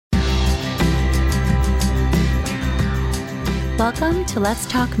Welcome to Let's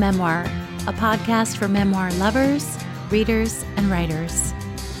Talk Memoir, a podcast for memoir lovers, readers, and writers.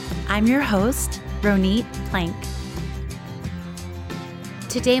 I'm your host, Ronit Plank.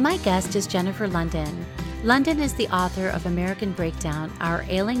 Today my guest is Jennifer Lunden. Lunden is the author of American Breakdown, Our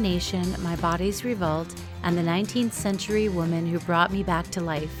Ailing Nation, My Body's Revolt, and the 19th Century Woman Who Brought Me Back to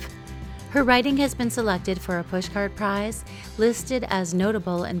Life. Her writing has been selected for a Pushcart Prize, listed as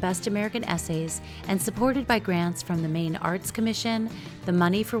notable in Best American Essays, and supported by grants from the Maine Arts Commission, the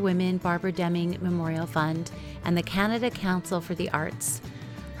Money for Women Barbara Deming Memorial Fund, and the Canada Council for the Arts.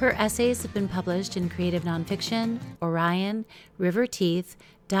 Her essays have been published in Creative Nonfiction, Orion, River Teeth,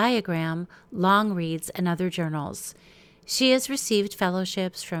 Diagram, Long Reads, and other journals. She has received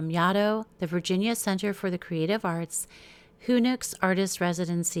fellowships from Yaddo, the Virginia Center for the Creative Arts, Hunuk's Artist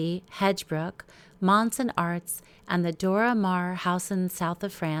Residency, Hedgebrook, Monson Arts, and the Dora Maar House in south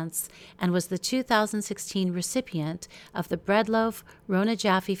of France, and was the 2016 recipient of the Breadloaf Rona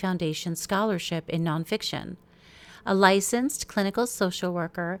Jaffe Foundation Scholarship in Nonfiction. A licensed clinical social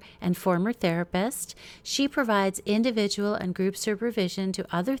worker and former therapist, she provides individual and group supervision to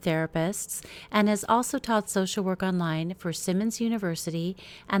other therapists and has also taught social work online for Simmons University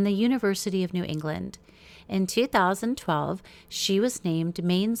and the University of New England. In 2012, she was named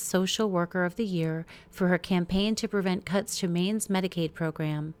Maine's Social Worker of the Year for her campaign to prevent cuts to Maine's Medicaid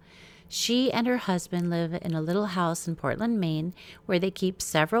program. She and her husband live in a little house in Portland, Maine, where they keep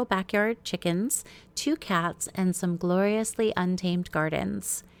several backyard chickens, 2 cats, and some gloriously untamed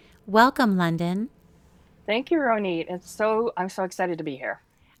gardens. Welcome, Lunden. Thank you, Ronit. I'm so excited to be here.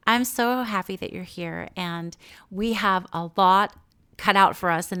 I'm so happy that you're here, and we have a lot cut out for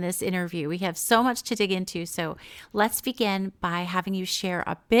us in this interview. We have so much to dig into, so let's begin by having you share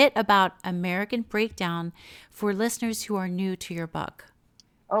a bit about American Breakdown for listeners who are new to your book.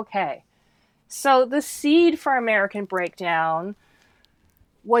 Okay, so the seed for American Breakdown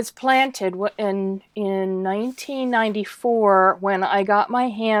was planted in 1994 when I got my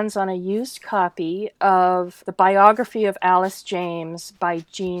hands on a used copy of the biography of Alice James by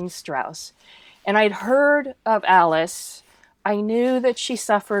Jean Strauss. And I'd heard of Alice. I knew that she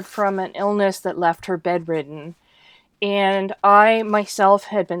suffered from an illness that left her bedridden. And I myself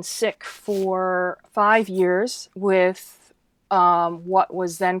had been sick for 5 years with what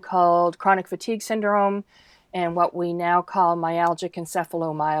was then called chronic fatigue syndrome and what we now call myalgic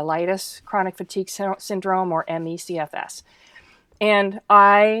encephalomyelitis chronic fatigue syndrome, or MECFS. And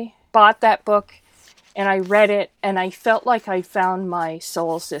I bought that book and I read it and I felt like I found my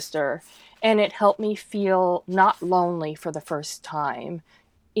soul sister. And it helped me feel not lonely for the first time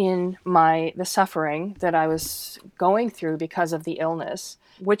in the suffering that I was going through because of the illness,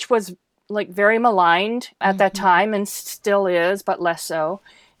 which was like very maligned at that time and still is, but less so,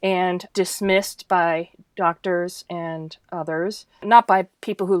 and dismissed by doctors and others. Not by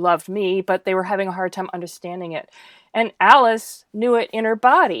people who loved me, but they were having a hard time understanding it. And Alice knew it in her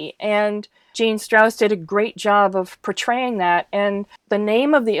body, and Jean Strauss did a great job of portraying that. And the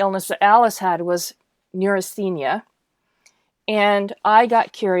name of the illness that Alice had was neurasthenia. And I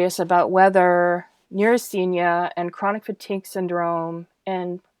got curious about whether neurasthenia and chronic fatigue syndrome,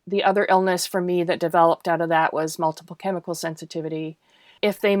 and the other illness for me that developed out of that was multiple chemical sensitivity,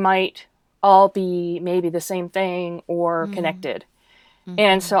 if they might all be maybe the same thing or connected.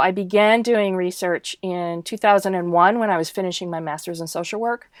 And so I began doing research in 2001 when I was finishing my master's in social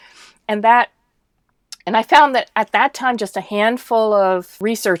work. And I found that at that time, just a handful of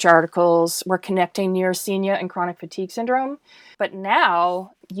research articles were connecting neurasthenia and chronic fatigue syndrome. But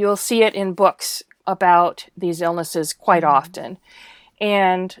now you'll see it in books about these illnesses quite often.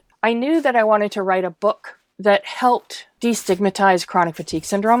 And I knew that I wanted to write a book that helped destigmatize chronic fatigue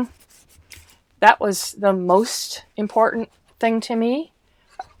syndrome. That was the most important thing to me.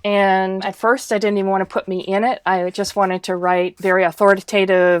 And at first, I didn't even want to put me in it. I just wanted to write a very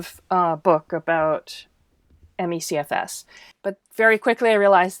authoritative book about MECFS. But very quickly, I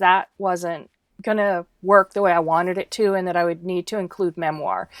realized that wasn't going to work the way I wanted it to, and that I would need to include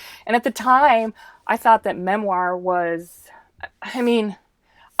memoir. And at the time, I thought that memoir was, I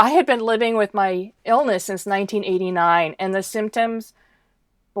had been living with my illness since 1989, and the symptoms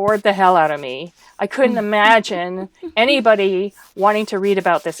bored the hell out of me. I couldn't imagine anybody wanting to read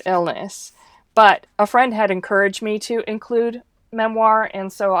about this illness. But a friend had encouraged me to include memoir,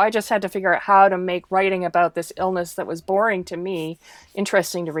 and so I just had to figure out how to make writing about this illness that was boring to me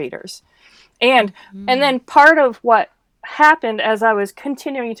interesting to readers. And then part of what happened as I was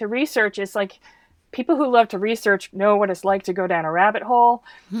continuing to research is like, people who love to research know what it's like to go down a rabbit hole.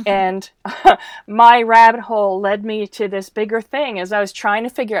 And my rabbit hole led me to this bigger thing as I was trying to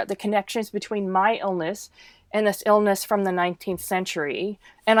figure out the connections between my illness and this illness from the 19th century.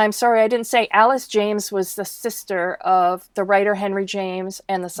 And I'm sorry, I didn't say Alice James was the sister of the writer Henry James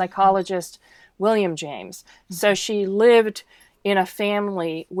and the psychologist William James. So she lived in a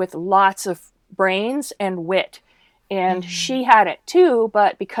family with lots of brains and wit. And she had it too,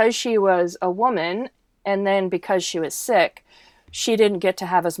 but because she was a woman and then because she was sick, she didn't get to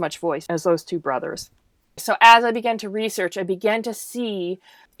have as much voice as those two brothers. So as I began to research, I began to see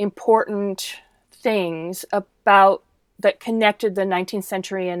important things about that connected the 19th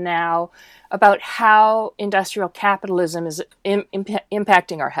century and now, about how industrial capitalism is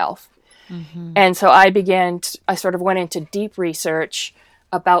impacting our health. And so I sort of went into deep research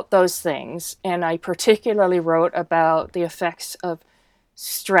about those things. And I particularly wrote about the effects of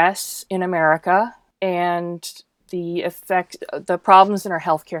stress in America and the problems in our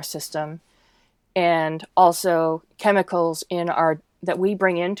healthcare system, and also chemicals that we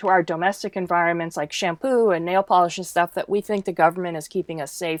bring into our domestic environments, like shampoo and nail polish and stuff, that we think the government is keeping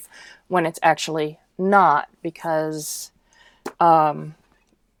us safe when it's actually not, because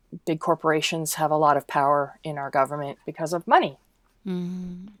big corporations have a lot of power in our government because of money.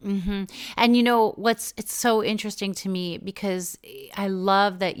 And it's so interesting to me, because I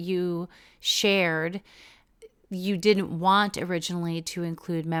love that you shared you didn't want originally to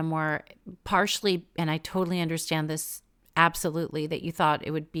include memoir, partially, and I totally understand this absolutely, that you thought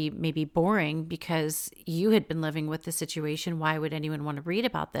it would be maybe boring because you had been living with the situation. Why would anyone want to read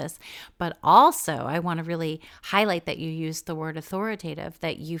about this? But also, I want to really highlight that you used the word authoritative,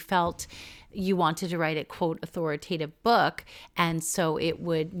 that you felt you wanted to write a, quote, authoritative book, and so it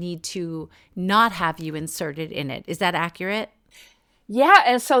would need to not have you inserted in it. Is that accurate? Yeah,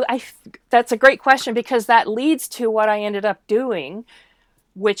 and so that's a great question, because that leads to what I ended up doing,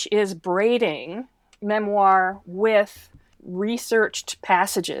 which is braiding memoir with researched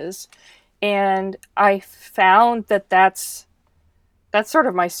passages. And I found that that's sort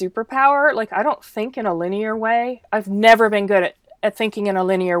of my superpower. Like, I don't think in a linear way. I've never been good at thinking in a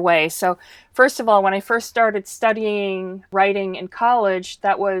linear way. So first of all, when I first started studying writing in college,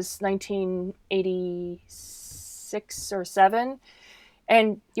 that was 1986 or 7.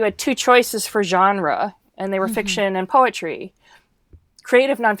 And you had two choices for genre, and they were fiction and poetry.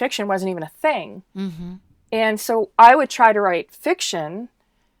 Creative nonfiction wasn't even a thing. And so I would try to write fiction,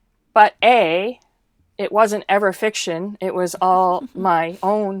 but A, it wasn't ever fiction. It was all my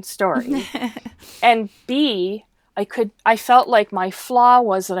own story. And B, I felt like my flaw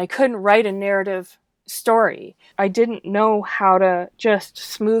was that I couldn't write a narrative story. I didn't know how to just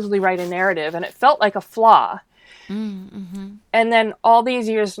smoothly write a narrative, and it felt like a flaw. And then all these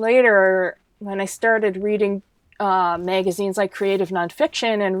years later, when I started reading magazines like Creative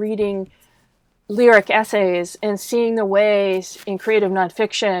Nonfiction and reading lyric essays and seeing the ways in creative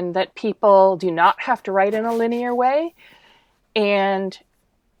nonfiction that people do not have to write in a linear way, and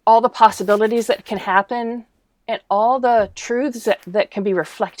all the possibilities that can happen, and all the truths that can be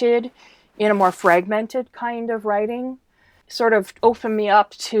reflected in a more fragmented kind of writing, sort of opened me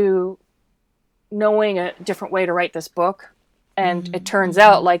up to knowing a different way to write this book. And it turns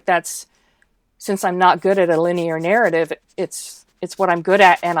out, like, since I'm not good at a linear narrative, it's what I'm good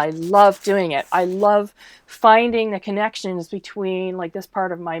at, and I love doing it. I love finding the connections between, like, this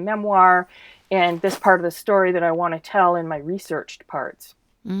part of my memoir and this part of the story that I want to tell in my researched parts.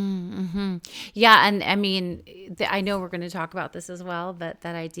 Yeah, and I mean, I know we're going to talk about this as well, but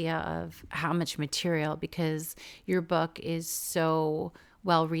that idea of how much material, because your book is so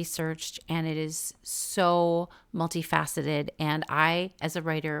well researched and it is so multifaceted. And I, as a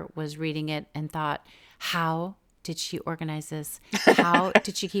writer, was reading it and thought, how did she organize this? How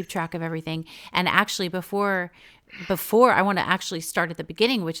did she keep track of everything? And actually, before I want to actually start at the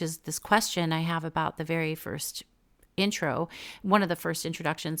beginning, which is this question I have about the very first intro, one of the first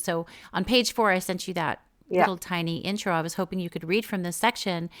introductions. So on page 4, I sent you that little tiny intro. I was hoping you could read from this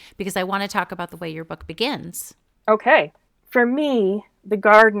section, because I want to talk about the way your book begins. Okay. For me, the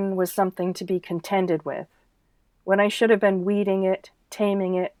garden was something to be contended with. When I should have been weeding it,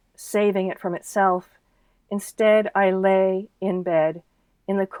 taming it, saving it from itself, instead I lay in bed,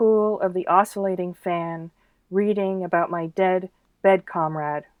 in the cool of the oscillating fan, reading about my dead bed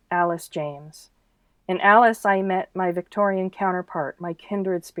comrade, Alice James. In Alice I met my Victorian counterpart, my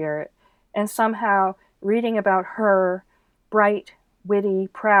kindred spirit, and somehow, reading about her, bright, witty,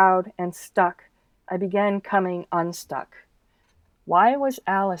 proud, and stuck, I began coming unstuck. Why was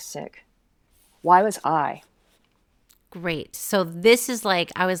Alice sick? Why was I? Great. So this is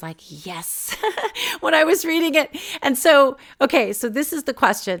like, I was like, yes, when I was reading it. And so, okay, so this is the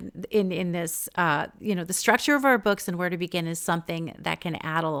question in this, the structure of our books and where to begin is something that can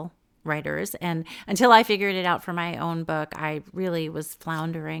addle writers. And until I figured it out for my own book, I really was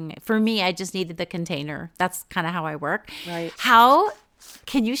floundering. For me, I just needed the container. That's kind of how I work. Right. How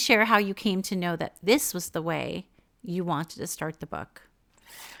can you share how you came to know that this was the way you wanted to start the book?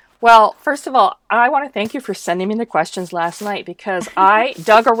 Well, first of all, I want to thank you for sending me the questions last night, because I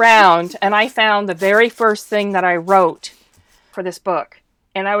dug around and I found the very first thing that I wrote for this book.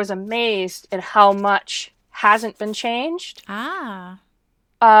 And I was amazed at how much hasn't been changed. But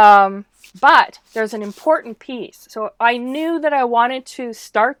there's an important piece. So I knew that I wanted to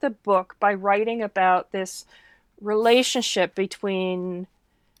start the book by writing about this relationship between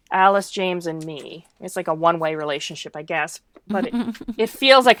Alice, James, and me. It's like a one-way relationship, I guess. But it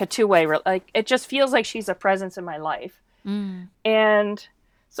feels like a two-way. It just feels like she's a presence in my life. And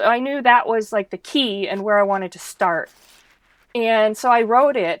so I knew that was like the key and where I wanted to start. And so I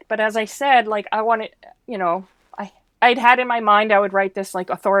wrote it. But as I said, like I wanted, I'd had in my mind I would write this like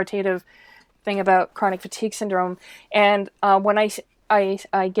authoritative thing about chronic fatigue syndrome. And when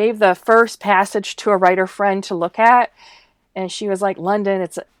I gave the first passage to a writer friend to look at, and she was like, Lunden,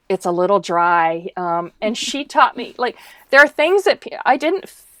 it's a little dry. And she taught me, like, there are things that I didn't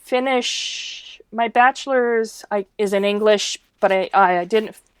finish. My bachelor's is in English, but I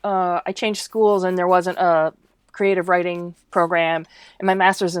didn't, I changed schools and there wasn't a creative writing program, and my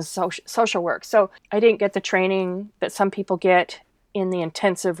master's in social work. So I didn't get the training that some people get in the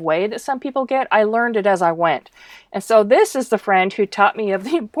intensive way that some people get. I learned it as I went. And so this is the friend who taught me of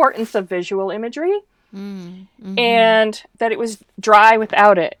the importance of visual imagery. And that it was dry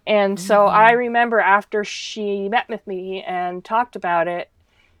without it. And so I remember after she met with me and talked about it,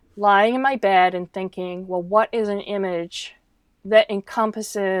 lying in my bed and thinking, well, what is an image that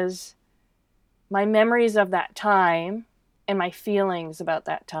encompasses my memories of that time and my feelings about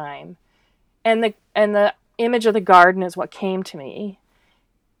that time? And the image of the garden is what came to me.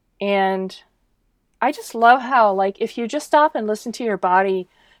 And I just love how, like, if you just stop and listen to your body,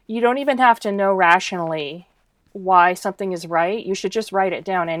 you don't even have to know rationally why something is right. You should just write it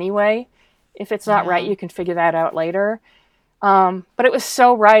down anyway. If it's not right, you can figure that out later. But it was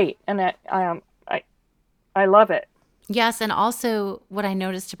so right, and I love it. Yes, and also what I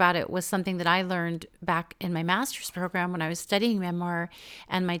noticed about it was something that I learned back in my master's program when I was studying memoir,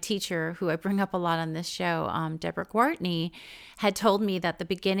 and my teacher, who I bring up a lot on this show, Deborah Gwartney, had told me that the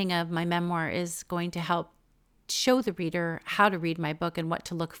beginning of my memoir is going to help show the reader how to read my book and what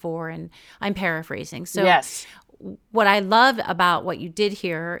to look for, and I'm paraphrasing. So yes. What I love about what you did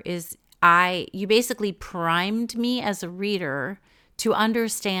here is you basically primed me as a reader to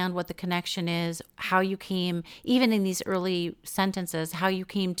understand what the connection is, how you came, even in these early sentences, how you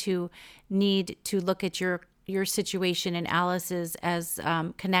came to need to look at your situation and Alice's as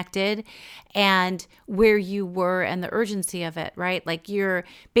connected, and where you were and the urgency of it, right? Like you're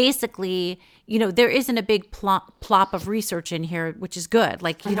basically, there isn't a big plop of research in here, which is good.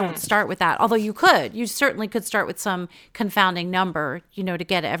 Like you don't start with that, although you certainly could start with some confounding number, to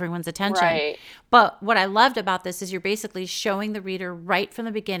get everyone's attention. Right. But what I loved about this is you're basically showing the reader right from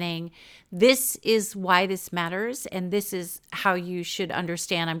the beginning, this is why this matters, and this is how you should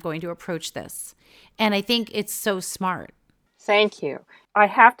understand I'm going to approach this. And I think it's so smart. Thank you. I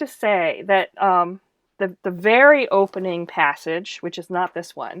have to say that the very opening passage, which is not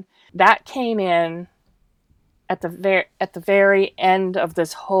this one, that came in at the very end of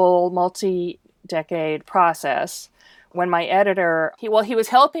this whole multi-decade process, when my editor, he was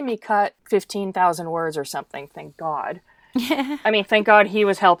helping me cut 15,000 words or something, thank God. I mean, thank God he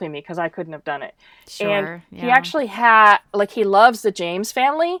was helping me, because I couldn't have done it. Sure. And he actually had, he loves the James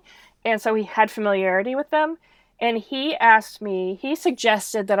family, and so he had familiarity with them. And he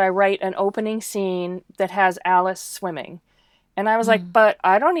suggested that I write an opening scene that has Alice swimming. And I was like, but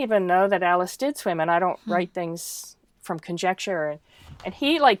I don't even know that Alice did swim, and I don't write things from conjecture. And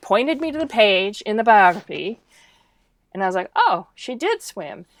he pointed me to the page in the biography, and I was like, oh, she did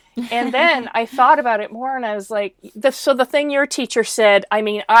swim. And then I thought about it more, and I was like, so the thing your teacher said, I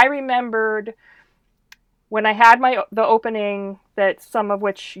mean, I remembered when I had the opening, that some of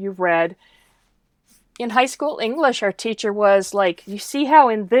which you've read, in high school English, our teacher was like, you see how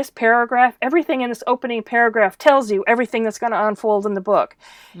in this paragraph, everything in this opening paragraph tells you everything that's going to unfold in the book.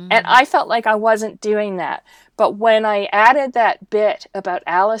 And I felt like I wasn't doing that. But when I added that bit about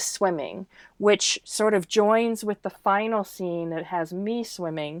Alice swimming, which sort of joins with the final scene that has me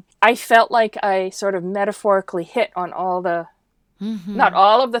swimming, I felt like I sort of metaphorically hit on all the, not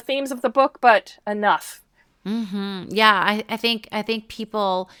all of the themes of the book, but enough. Yeah, I think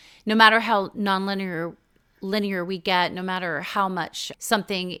people, no matter how linear we get, no matter how much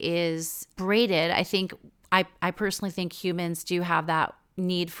something is braided, I personally think humans do have that,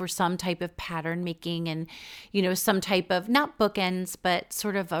 need for some type of pattern making and, some type of not bookends, but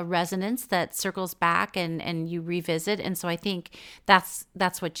sort of a resonance that circles back and you revisit. And so I think that's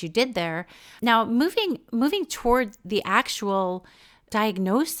what you did there. Now, moving toward the actual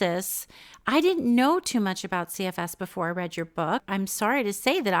diagnosis, I didn't know too much about CFS before I read your book. I'm sorry to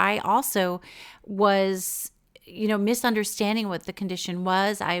say that I also was misunderstanding what the condition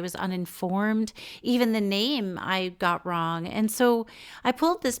was. I was uninformed. Even the name I got wrong. And so I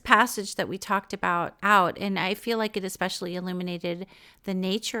pulled this passage that we talked about out, and I feel like it especially illuminated the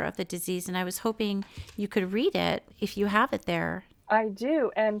nature of the disease. And I was hoping you could read it if you have it there. I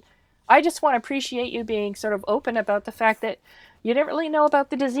do. And I just want to appreciate you being sort of open about the fact that you didn't really know about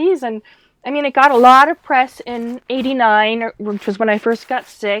the disease. And I mean, it got a lot of press in '89, which was when I first got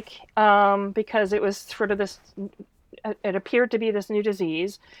sick, because it was sort of it appeared to be this new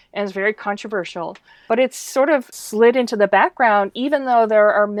disease, and it's very controversial. But it's sort of slid into the background, even though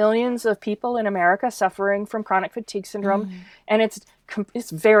there are millions of people in America suffering from chronic fatigue syndrome, and it's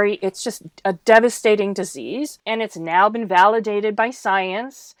just a devastating disease, and it's now been validated by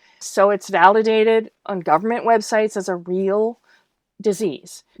science. So it's validated on government websites as a real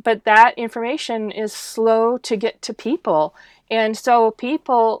disease. But that information is slow to get to people. And so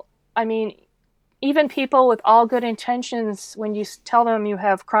people, I mean, even people with all good intentions, when you tell them you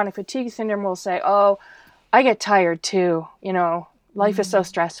have chronic fatigue syndrome, will say, oh, I get tired too. Life is so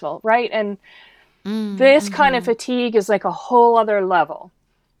stressful, right? And this kind of fatigue is like a whole other level,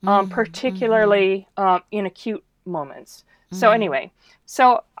 particularly in acute moments. So anyway,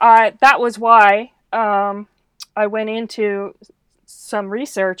 that was why I went into some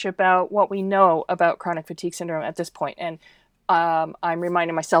research about what we know about chronic fatigue syndrome at this point. And I'm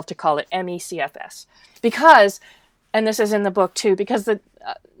reminding myself to call it MECFS because, and this is in the book too, because the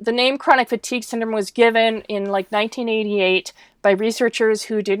name chronic fatigue syndrome was given in like 1988 by researchers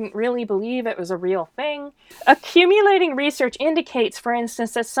who didn't really believe it was a real thing. Accumulating research indicates, for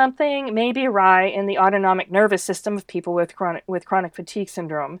instance, that something may be awry in the autonomic nervous system of people with chronic fatigue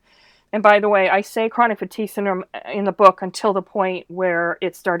syndrome. And by the way, I say chronic fatigue syndrome in the book until the point where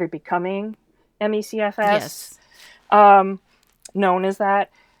it started becoming MECFS, known as that.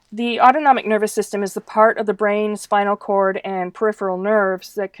 The autonomic nervous system is the part of the brain, spinal cord, and peripheral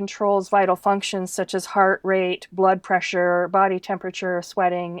nerves that controls vital functions such as heart rate, blood pressure, body temperature,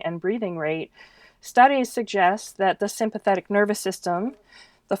 sweating, and breathing rate. Studies suggest that the sympathetic nervous system,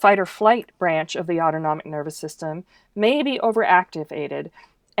 the fight or flight branch of the autonomic nervous system, may be overactivated,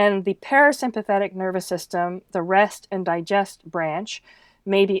 and the parasympathetic nervous system, the rest and digest branch,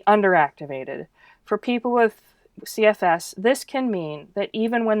 may be underactivated. For people with CFS, this can mean that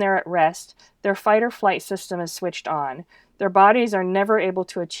even when they're at rest, their fight or flight system is switched on. Their bodies are never able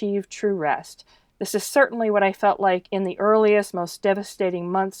to achieve true rest. This is certainly what I felt like in the earliest, most devastating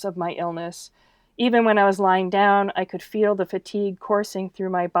months of my illness. Even when I was lying down, I could feel the fatigue coursing through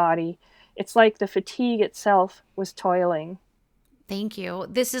my body. It's like the fatigue itself was toiling. Thank you.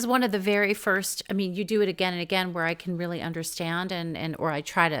 This is one of the very first, you do it again and again where I can really understand or I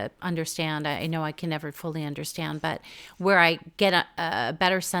try to understand. I know I can never fully understand, but where I get a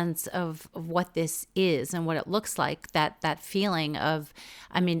better sense of what this is and what it looks like, that feeling of,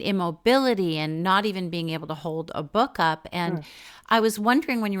 immobility and not even being able to hold a book up. And I was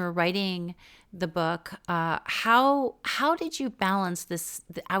wondering when you were writing the book, how did you balance this?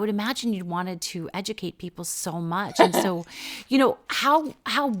 I would imagine you wanted to educate people so much. And so,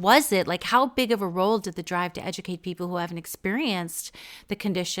 how was it? Like, how big of a role did the drive to educate people who haven't experienced the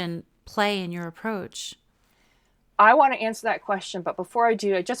condition play in your approach? I want to answer that question, but before I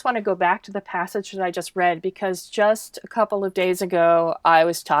do, I just want to go back to the passage that I just read, because just a couple of days ago, I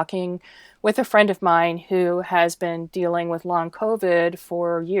was talking with a friend of mine who has been dealing with long COVID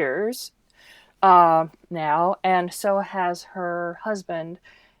for years now, and so has her husband.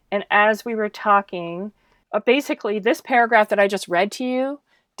 And as we were talking, basically this paragraph that I just read to you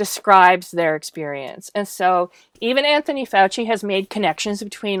describes their experience. And so even Anthony Fauci has made connections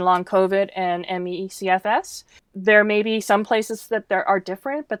between long COVID and MECFS. There may be some places that there are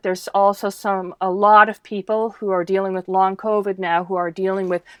different, but there's also a lot of people who are dealing with long COVID now who are dealing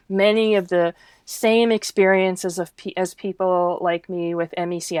with many of the same experiences as people like me with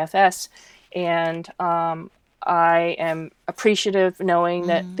MECFS. And I am appreciative knowing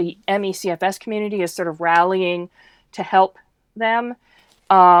that the MECFS community is sort of rallying to help them,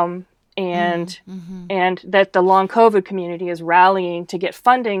 and that the long COVID community is rallying to get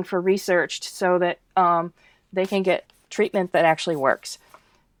funding for research so that they can get treatment that actually works.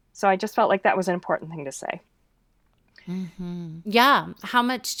 So I just felt like that was an important thing to say. Yeah. How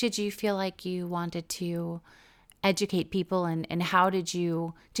much did you feel like you wanted to educate people, and how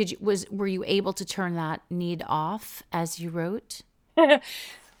were you able to turn that need off as you wrote?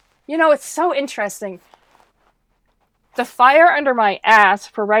 It's so interesting. The fire under my ass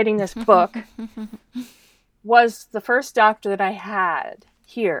for writing this book was the first doctor that I had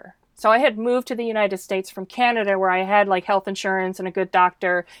here. So I had moved to the United States from Canada, where I had like health insurance and a good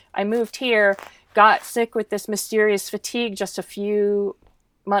doctor. I moved here, got sick with this mysterious fatigue just a few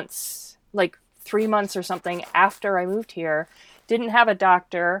months, like 3 months or something after I moved here. Didn't have a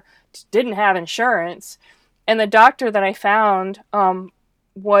doctor, didn't have insurance. And the doctor that I found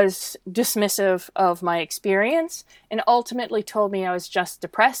was dismissive of my experience and ultimately told me I was just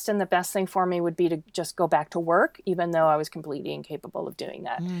depressed and the best thing for me would be to just go back to work, even though I was completely incapable of doing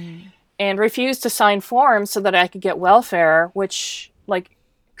that. And refused to sign forms so that I could get welfare, which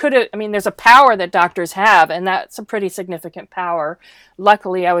there's a power that doctors have, and that's a pretty significant power.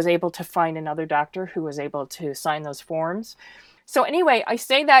 Luckily, I was able to find another doctor who was able to sign those forms. So anyway, I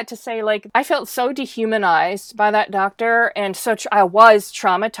say that to say, I felt so dehumanized by that doctor, and I was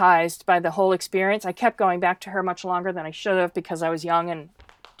traumatized by the whole experience. I kept going back to her much longer than I should have because I was young and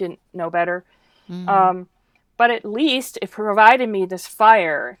didn't know better. But at least it provided me this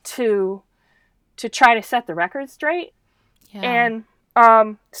fire to try to set the record straight. Yeah.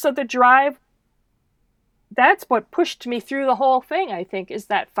 And so the drive, that's what pushed me through the whole thing, I think, is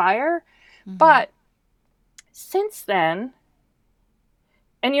that fire. But since then,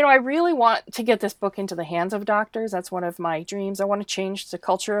 and, I really want to get this book into the hands of doctors. That's one of my dreams. I want to change the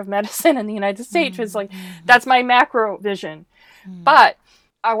culture of medicine in the United States. It's that's my macro vision. But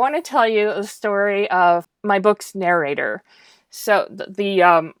I want to tell you a story of my book's narrator. So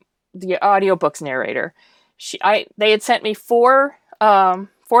the audiobook's narrator, they had sent me four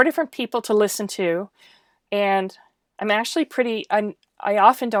different people to listen to. And I'm actually I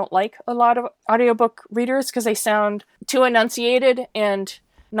often don't like a lot of audiobook readers because they sound too enunciated and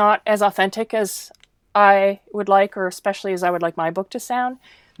not as authentic as I would like, or especially as I would like my book to sound.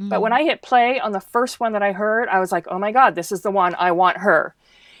 But when I hit play on the first one that I heard, I was like, oh my God, this is the one. I want her.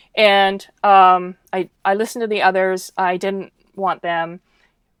 And I listened to the others. I didn't want them.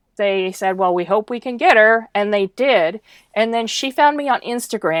 They said, well, we hope we can get her. And they did. And then she found me on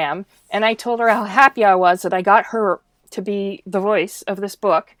Instagram, and I told her how happy I was that I got her to be the voice of this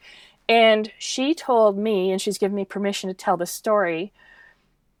book. And she told me, and she's given me permission to tell this story,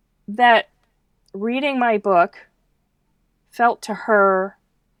 that reading my book felt to her,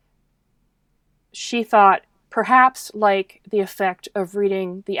 she thought, perhaps like the effect of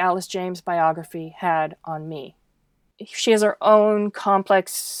reading the Alice James biography had on me. She has her own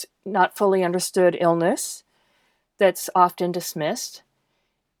complex, not fully understood illness that's often dismissed.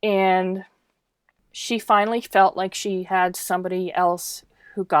 And she finally felt like she had somebody else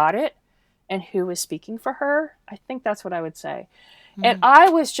who got it and who was speaking for her. I think that's what I would say. And I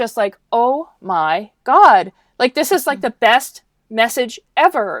was just like, oh my God. This is the best message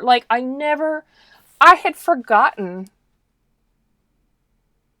ever. I had forgotten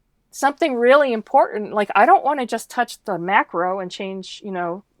something really important. I don't want to just touch the macro and change,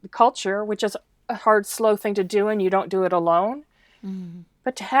 the culture, which is a hard, slow thing to do, and you don't do it alone.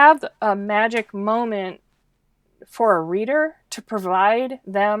 But to have a magic moment for a reader, to provide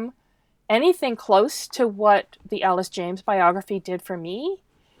them anything close to what the Alice James biography did for me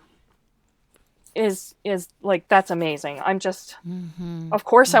is that's amazing. I'm just, of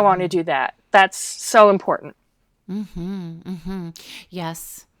course I want to do that. That's so important.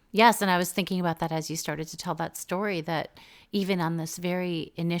 Yes. Yes. And I was thinking about that as you started to tell that story, that even on this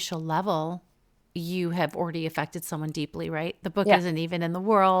very initial level, you have already affected someone deeply, right? The book isn't even in the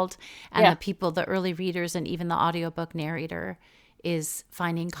world, and the people, the early readers, and even the audiobook narrator is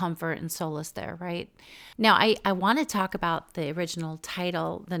finding comfort and solace there, right? Now, I want to talk about the original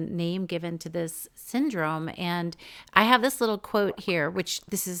title, the name given to this syndrome. And I have this little quote here, which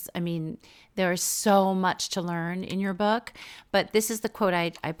there is so much to learn in your book, but this is the quote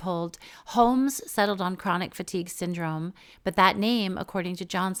I pulled. Holmes settled on chronic fatigue syndrome, but that name, according to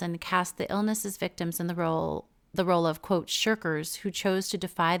Johnson, cast the illness's victims in the role of, quote, shirkers who chose to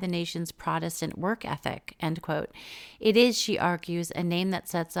defy the nation's Protestant work ethic, end quote. It is, she argues, a name that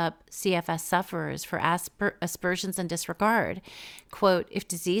sets up CFS sufferers for aspersions and disregard. Quote, if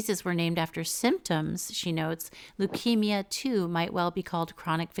diseases were named after symptoms, she notes, leukemia too might well be called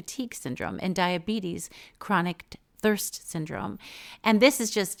chronic fatigue syndrome, and diabetes chronic thirst syndrome. And this is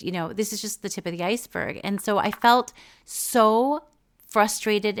just the tip of the iceberg. And so I felt so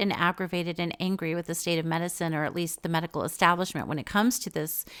frustrated and aggravated and angry with the state of medicine, or at least the medical establishment, when it comes to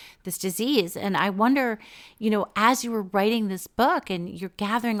this disease. And I wonder, as you were writing this book and you're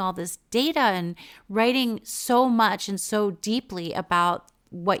gathering all this data and writing so much and so deeply about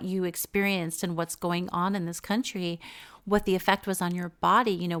what you experienced and what's going on in this country, what the effect was on your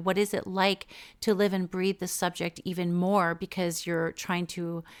body. What is it like to live and breathe this subject even more, because you're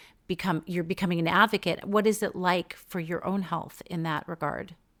becoming an advocate? What is it like for your own health in that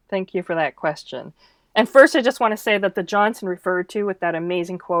regard? Thank you for that question. And first, I just want to say that the Johnson referred to with that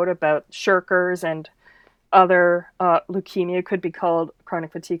amazing quote about shirkers and other leukemia could be called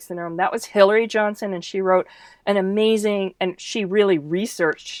chronic fatigue syndrome. That was Hillary Johnson, and she wrote an amazing, and she really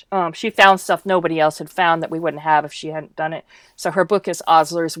researched. She found stuff nobody else had found that we wouldn't have if she hadn't done it. So her book is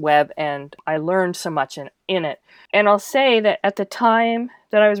Osler's Web, and I learned so much in it. And I'll say that at the time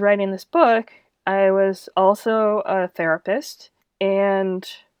that I was writing this book, I was also a therapist, and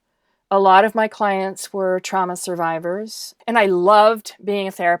a lot of my clients were trauma survivors. And I loved being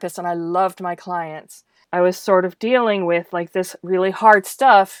a therapist, and I loved my clients. I was sort of dealing with like this really hard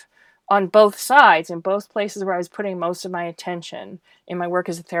stuff on both sides, in both places where I was putting most of my attention, in my work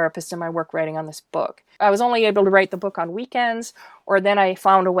as a therapist and my work writing on this book. I was only able to write the book on weekends, or then I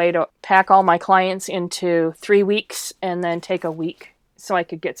found a way to pack all my clients into 3 weeks and then take a week so I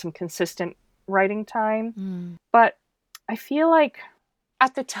could get some consistent writing time. But I feel like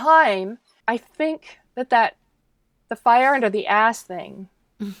at the time, I think that the fire under the ass thing,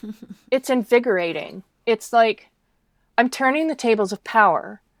 it's invigorating. It's like I'm turning the tables of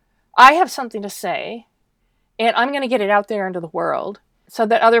power. I have something to say, and I'm going to get it out there into the world so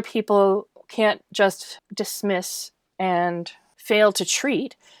that other people can't just dismiss and fail to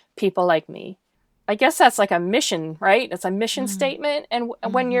treat people like me. I guess that's like a mission, right? It's a mission statement. And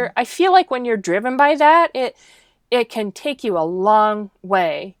when I feel like when you're driven by that, it can take you a long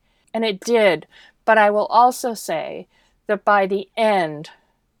way. And it did. But I will also say that by the end,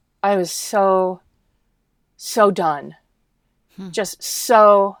 I was so done. Just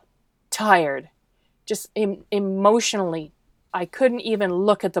so tired. Just emotionally, I couldn't even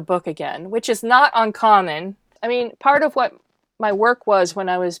look at the book again, which is not uncommon. I mean, part of what my work was when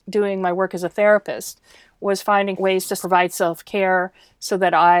I was doing my work as a therapist was finding ways to provide self-care so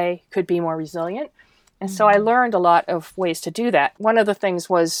that I could be more resilient. And so I learned a lot of ways to do that. One of the things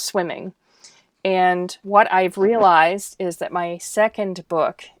was swimming. And what I've realized is that my second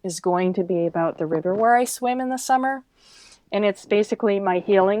book is going to be about the river where I swim in the summer. And it's basically my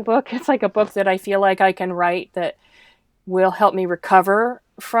healing book. It's like a book that I feel like I can write that will help me recover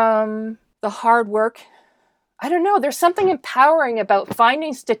from the hard work. I don't know. There's something empowering about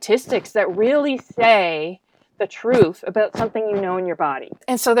finding statistics that really say the truth about something you know in your body.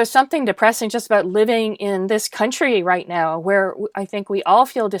 And so there's something depressing just about living in this country right now where I think we all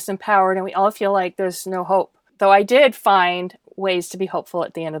feel disempowered and we all feel like there's no hope. Though I did find ways to be hopeful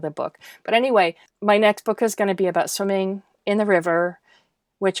at the end of the book. But anyway, my next book is going to be about swimming in the river,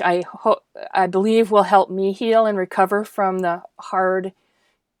 which I believe will help me heal and recover from the hard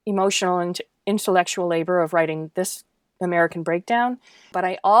emotional and intellectual labor of writing this American Breakdown. But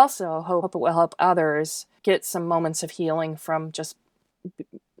I also hope it will help others get some moments of healing from just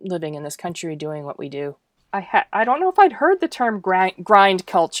living in this country, doing what we do. I don't know if I'd heard the term grind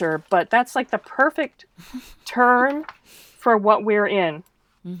culture, but that's like the perfect term for what we're in.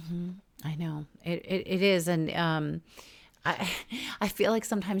 I know it is. And I feel like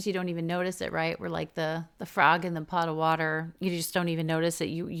sometimes you don't even notice it, right? We're like the frog in the pot of water. You just don't even notice it.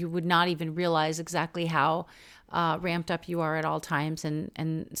 You would not even realize exactly how ramped up you are at all times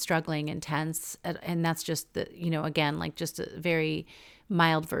and struggling and tense. And that's just again, like just a very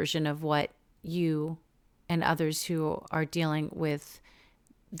mild version of what you and others who are dealing with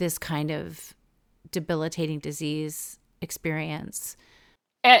this kind of debilitating disease experience.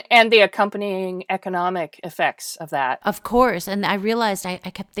 And the accompanying economic effects of that. Of course. And I realized I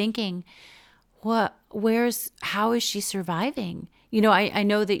kept thinking, how is she surviving? I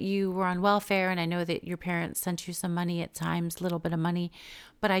know that you were on welfare, and I know that your parents sent you some money at times, a little bit of money,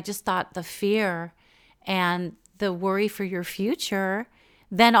 but I just thought the fear and the worry for your future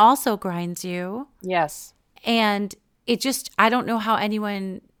then also grinds you. Yes. And I don't know how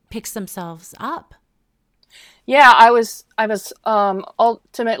anyone picks themselves up. Yeah, I was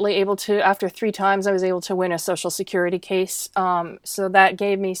ultimately able to, after 3 times, I was able to win a Social Security case. So that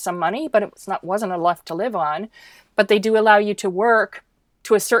gave me some money, but it wasn't enough to live on. But they do allow you to work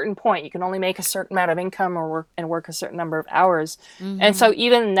to a certain point. You can only make a certain amount of income or work a certain number of hours. Mm-hmm. And so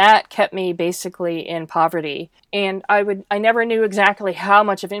even that kept me basically in poverty. And I never knew exactly how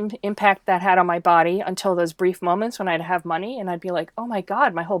much of impact that had on my body until those brief moments when I'd have money and I'd be like, oh my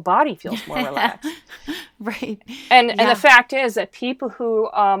God, my whole body feels more relaxed. Right. And the fact is that people who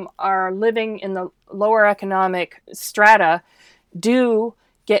are living in the lower economic strata do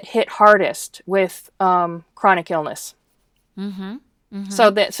get hit hardest with chronic illness. Mm-hmm. Mm-hmm.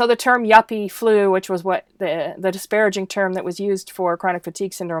 So the term yuppie flu, which was what the disparaging term that was used for chronic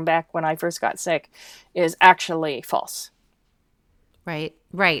fatigue syndrome back when I first got sick, is actually false. Right.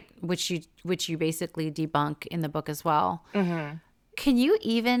 Which you basically debunk in the book as well. Mm-hmm. Can you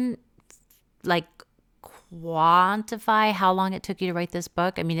even like quantify how long it took you to write this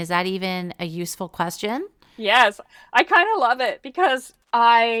book? I mean, is that even a useful question? Yes, I kind of love it because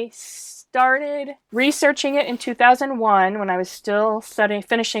I started researching it in 2001 when I was still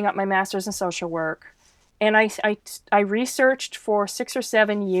finishing up my master's in social work. And I researched for 6 or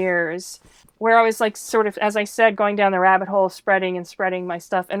 7 years where I was like sort of, as I said, going down the rabbit hole, spreading my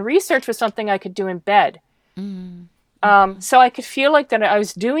stuff. And research was something I could do in bed. Mm-hmm. So I could feel like that I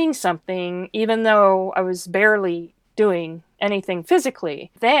was doing something even though I was barely doing anything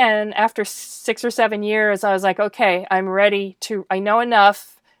physically. Then after 6 or 7 years, I was like, okay, I'm ready I know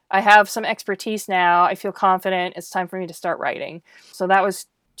enough. I have some expertise now. I feel confident. It's time for me to start writing. So that was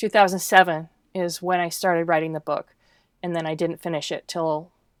 2007 is when I started writing the book. And then I didn't finish it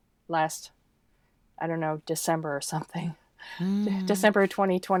till last, I don't know, December or something. December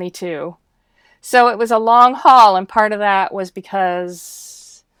 2022. So it was a long haul. And part of that was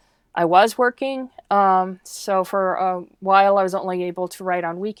because I was working. So for a while, I was only able to write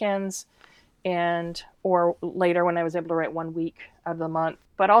on weekends or later when I was able to write 1 week out of the month.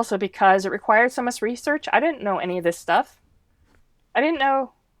 But also because it required so much research. I didn't know any of this stuff. I didn't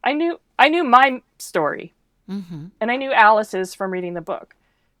know. I knew my story. Mm-hmm. And I knew Alice's from reading the book.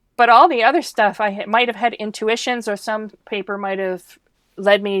 But all the other stuff, I might have had intuitions or some paper might have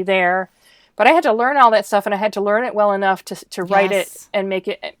led me there. But I had to learn all that stuff, and I had to learn it well enough to write it and make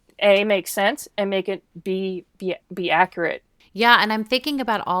it make sense and make it be accurate. Yeah, and I'm thinking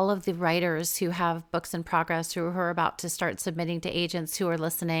about all of the writers who have books in progress who are about to start submitting to agents who are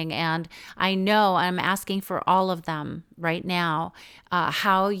listening. And I know I'm asking for all of them right now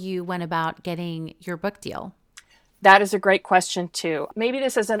how you went about getting your book deal. That is a great question, too. Maybe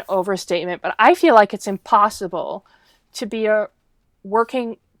this is an overstatement, but I feel like it's impossible to be a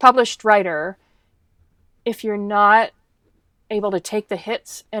working published writer if you're not able to take the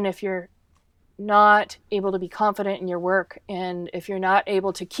hits and if you're not able to be confident in your work and if you're not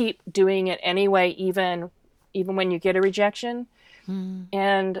able to keep doing it anyway, even when you get a rejection.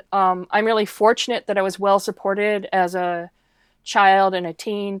 And I'm really fortunate that I was well supported as a child and a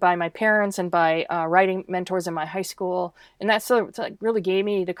teen by my parents and by writing mentors in my high school. And that really gave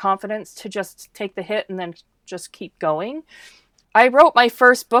me the confidence to just take the hit and then just keep going. I wrote my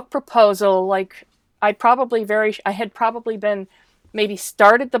first book proposal like I had probably been maybe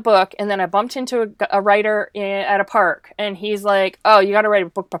started the book, and then I bumped into a writer at a park, and he's like, oh, you got to write a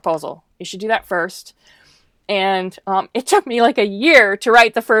book proposal. You should do that first. And it took me like a year to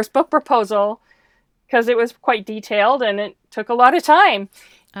write the first book proposal because it was quite detailed, and it took a lot of time.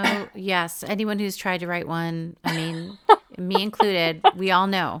 Oh, yes. Anyone who's tried to write one, I mean, me included, we all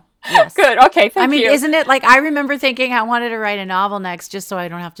know. Yes. Good. Okay. Thank you. Isn't it like I remember thinking I wanted to write a novel next just so I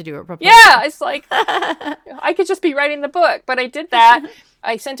don't have to do a proposal. Yeah. It's like I could just be writing the book, but I did that.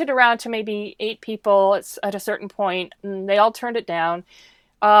 I sent it around to maybe 8 people at a certain point, and they all turned it down.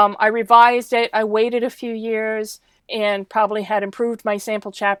 I revised it. I waited a few years and probably had improved my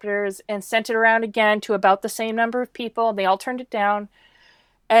sample chapters and sent it around again to about the same number of people. They all turned it down,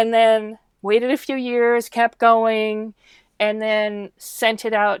 and then waited a few years, kept going, and then sent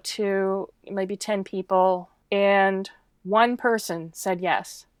it out to maybe 10 people, and one person said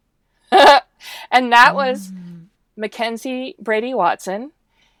yes. And that was Mackenzie Brady Watson.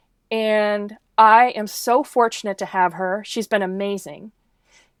 And I am so fortunate to have her. She's been amazing.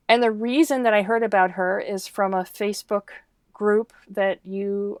 And the reason that I heard about her is from a Facebook group that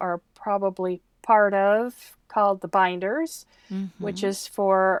you are probably part of called The Binders, which is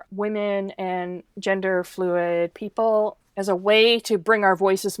for women and gender fluid people as a way to bring our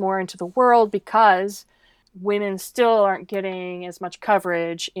voices more into the world, because women still aren't getting as much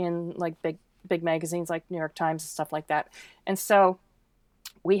coverage in like big magazines like New York Times and stuff like that. And so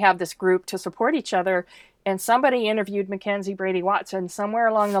we have this group to support each other. And somebody interviewed Mackenzie Brady Watson somewhere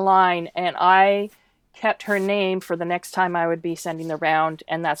along the line, and I kept her name for the next time I would be sending the round,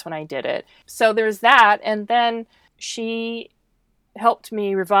 and that's when I did it. So there's that. And then she helped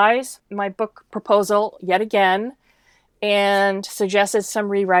me revise my book proposal yet again and suggested some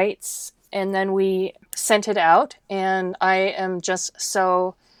rewrites. And then we sent it out. And I am just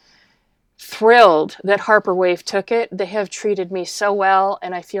so thrilled that Harper Wave took it. They have treated me so well.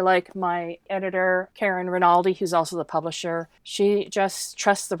 And I feel like my editor, Karen Rinaldi, who's also the publisher, she just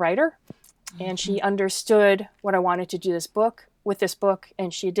trusts the writer. And she understood what I wanted to do with this book.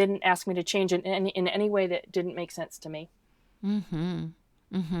 And she didn't ask me to change it in any way that didn't make sense to me. Mm-hmm.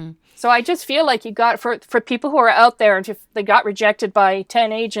 Mm-hmm. So I just feel like you got, for people who are out there and if they got rejected by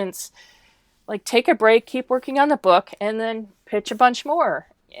 10 agents, like take a break, keep working on the book, and then pitch a bunch more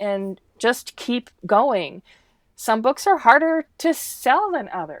and just keep going. Some books are harder to sell than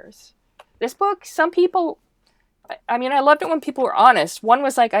others. This book, some people, I mean, I loved it when people were honest. One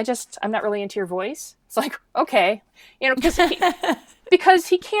was like, I'm not really into your voice. It's like, okay, because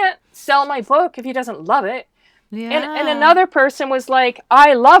he can't sell my book if he doesn't love it. Yeah. And another person was like,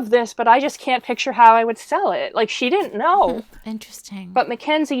 I love this, but I just can't picture how I would sell it. Like, she didn't know. Interesting. But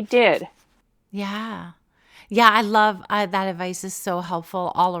Mackenzie did. Yeah. Yeah, I love that advice is so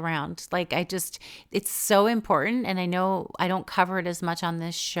helpful all around. Like, it's so important. And I know I don't cover it as much on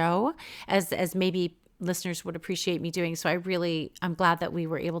this show as maybe listeners would appreciate me doing. So I'm glad that we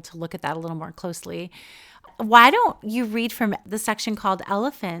were able to look at that a little more closely. Why don't you read from the section called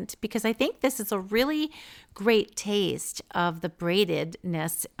Elephant? Because I think this is a really great taste of the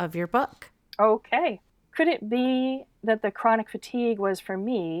braidedness of your book. Okay. Could it be that the chronic fatigue was for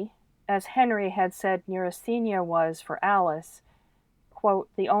me, as Henry had said neurasthenia was for Alice, quote,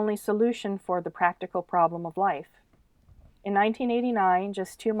 the only solution for the practical problem of life? In 1989,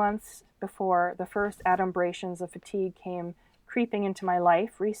 just 2 months before the first adumbrations of fatigue came creeping into my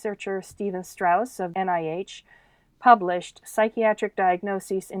life, researcher Stephen Strauss of NIH published Psychiatric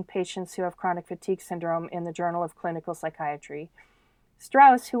Diagnoses in Patients Who Have Chronic Fatigue Syndrome in the Journal of Clinical Psychiatry.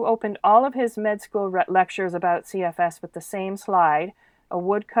 Strauss, who opened all of his med school lectures about CFS with the same slide, a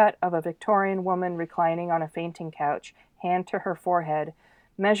woodcut of a Victorian woman reclining on a fainting couch, hand to her forehead,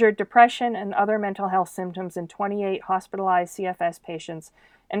 measured depression and other mental health symptoms in 28 hospitalized CFS patients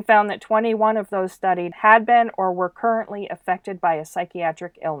and found that 21 of those studied had been or were currently affected by a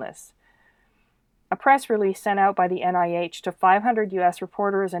psychiatric illness. A press release sent out by the NIH to 500 U.S.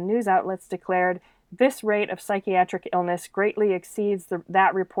 reporters and news outlets declared, this rate of psychiatric illness greatly exceeds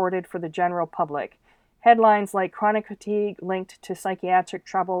that reported for the general public. Headlines like chronic fatigue linked to psychiatric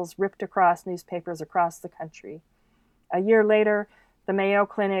troubles ripped across newspapers across the country. A year later, the Mayo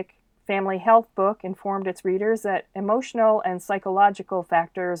Clinic Family Health book informed its readers that emotional and psychological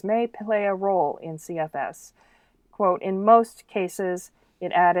factors may play a role in CFS. Quote, in most cases,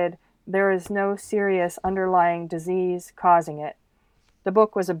 it added, there is no serious underlying disease causing it. The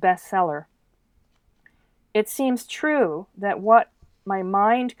book was a bestseller. It seems true that what my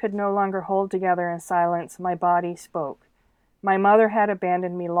mind could no longer hold together in silence, my body spoke. My mother had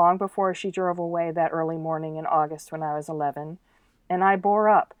abandoned me long before she drove away that early morning in August when I was 11, and I bore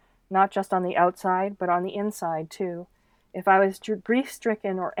up, not just on the outside, but on the inside, too. If I was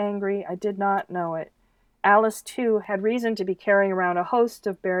grief-stricken or angry, I did not know it. Alice, too, had reason to be carrying around a host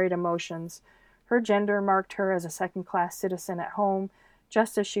of buried emotions. Her gender marked her as a second-class citizen at home,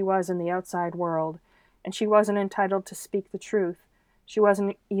 just as she was in the outside world, and she wasn't entitled to speak the truth. She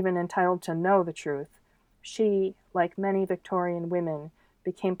wasn't even entitled to know the truth. She, like many Victorian women,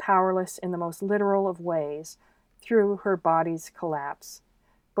 became powerless in the most literal of ways through her body's collapse.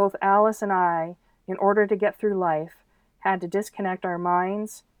 Both Alice and I, in order to get through life, had to disconnect our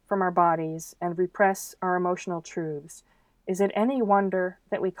minds from our bodies and repress our emotional truths. Is it any wonder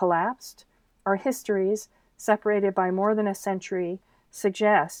that we collapsed? Our histories, separated by more than a century,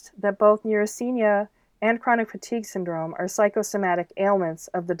 suggest that both neurasthenia and chronic fatigue syndrome are psychosomatic ailments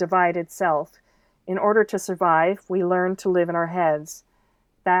of the divided self. In order to survive, we learn to live in our heads.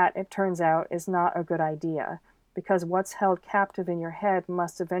 That, it turns out, is not a good idea, because what's held captive in your head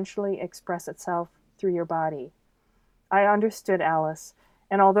must eventually express itself through your body. I understood Alice,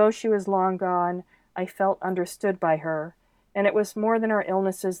 and although she was long gone, I felt understood by her, and it was more than our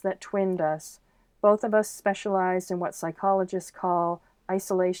illnesses that twinned us. Both of us specialized in what psychologists call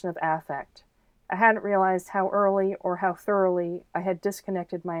isolation of affect. I hadn't realized how early or how thoroughly I had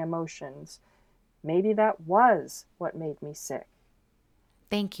disconnected my emotions. Maybe that was what made me sick.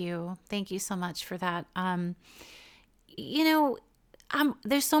 Thank you. Thank you so much for that.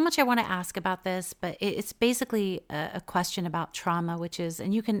 There's so much I want to ask about this, but it's basically a question about trauma, which is,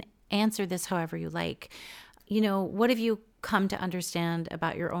 and you can answer this however you like. What have you come to understand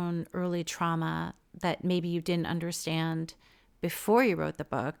about your own early trauma that maybe you didn't understand before you wrote the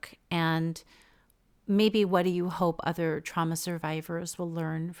book? And maybe what do you hope other trauma survivors will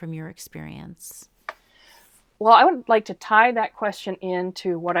learn from your experience? Well, I would like to tie that question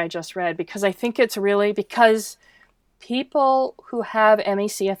into what I just read, because I think it's really because people who have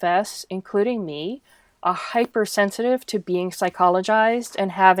ME/CFS, including me, are hypersensitive to being psychologized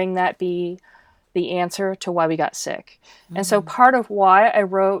and having that be the answer to why we got sick. And so part of why I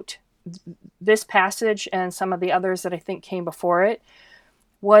wrote this passage and some of the others that I think came before it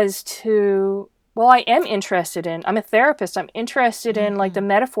was to, well, I am interested in, I'm a therapist, I'm interested in like the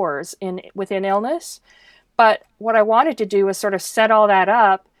metaphors within illness. But what I wanted to do was sort of set all that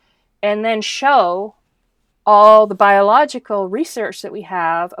up and then show all the biological research that we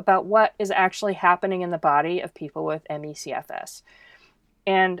have about what is actually happening in the body of people with ME/CFS.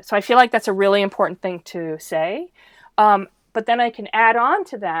 And so I feel like that's a really important thing to say. But then I can add on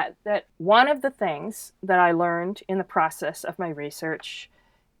to that one of the things that I learned in the process of my research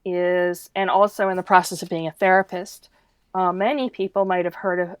is, and also in the process of being a therapist, many people might have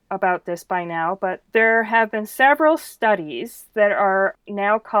heard about this by now, but there have been several studies that are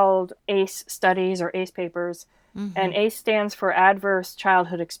now called ACE studies or ACE papers. And ACE stands for Adverse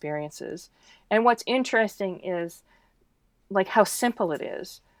Childhood Experiences. And what's interesting is like how simple it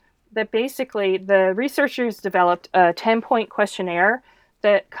is. That basically the researchers developed a 10-point questionnaire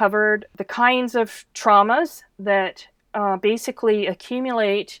that covered the kinds of traumas that basically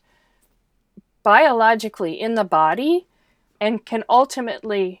accumulate biologically in the body and can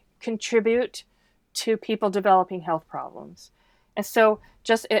ultimately contribute to people developing health problems. And so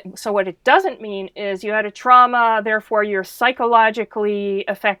so what it doesn't mean is you had a trauma, therefore you're psychologically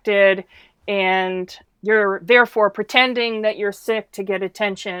affected and you're therefore pretending that you're sick to get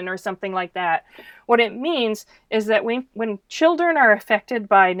attention or something like that. What it means is that when children are affected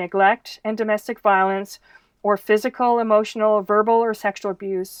by neglect and domestic violence or physical, emotional, verbal, or sexual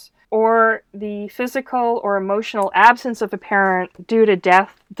abuse, or the physical or emotional absence of a parent due to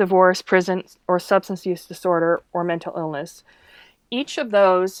death, divorce, prison, or substance use disorder or mental illness, each of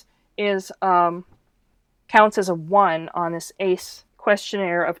those is counts as a 1 on this ACE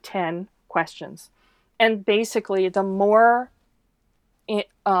questionnaire of 10 questions. And basically, the more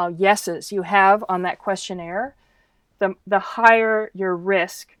yeses you have on that questionnaire, the higher your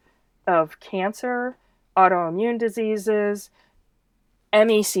risk of cancer, autoimmune diseases,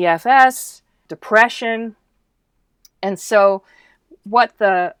 ME/CFS, depression. And so what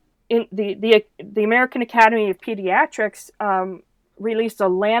the American Academy of Pediatrics released a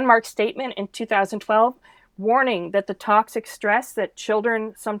landmark statement in 2012 warning that the toxic stress that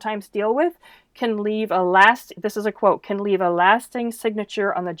children sometimes deal with can leave this is a quote, can leave a lasting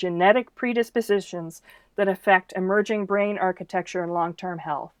signature on the genetic predispositions that affect emerging brain architecture and long-term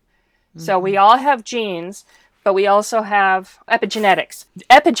health. So we all have genes, but we also have epigenetics.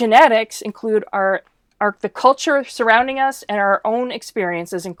 Epigenetics include the culture surrounding us and our own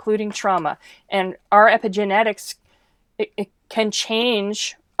experiences, including trauma. And our epigenetics, it can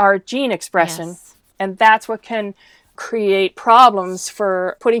change our gene expression. Yes. And that's what can create problems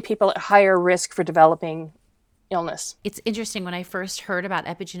for putting people at higher risk for developing illness. It's interesting. When I first heard about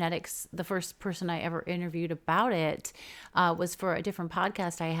epigenetics, the first person I ever interviewed about it was for a different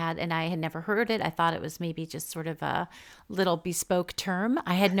podcast I had, and I had never heard it. I thought it was maybe just sort of a little bespoke term.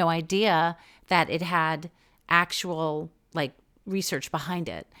 I had no idea that it had actual like research behind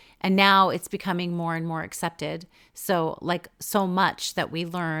it. And now it's becoming more and more accepted. So like so much that we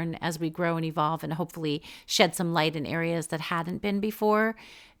learn as we grow and evolve and hopefully shed some light in areas that hadn't been before,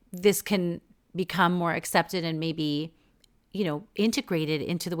 this can become more accepted and maybe, integrated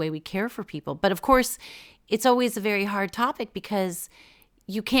into the way we care for people. But of course, it's always a very hard topic because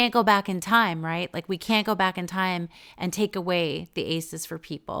you can't go back in time, right? Like we can't go back in time and take away the ACEs for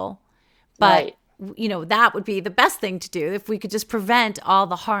people. But Right. That would be the best thing to do if we could just prevent all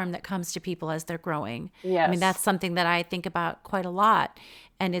the harm that comes to people as they're growing. Yes. I mean, that's something that I think about quite a lot.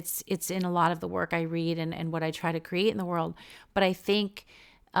 And it's in a lot of the work I read and what I try to create in the world. But I think,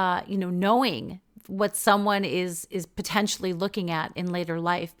 knowing what someone is potentially looking at in later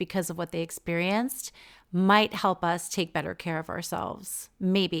life because of what they experienced might help us take better care of ourselves.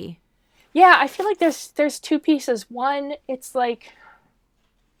 Maybe. Yeah, I feel like there's two pieces. One, it's like,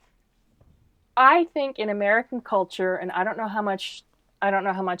 I think in American culture, and I don't know how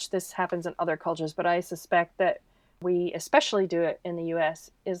much this happens in other cultures, but I suspect that we especially do it in the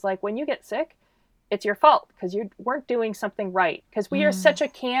US, is like when you get sick, it's your fault because you weren't doing something right. Because we are such a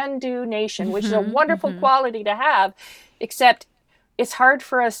can-do nation, which is a wonderful quality to have, except it's hard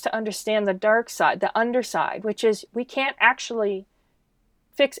for us to understand the dark side, the underside, which is we can't actually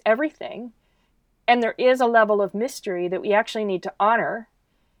fix everything. And there is a level of mystery that we actually need to honor.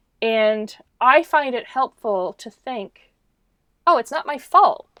 And I find it helpful to think, oh, it's not my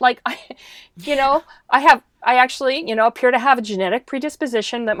fault. Like, I actually, appear to have a genetic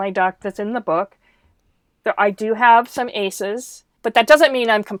predisposition that's in the book. I do have some ACEs, but that doesn't mean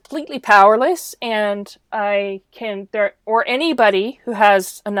I'm completely powerless. And or anybody who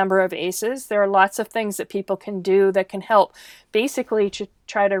has a number of ACEs, there are lots of things that people can do that can help basically to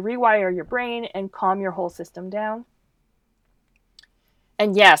try to rewire your brain and calm your whole system down.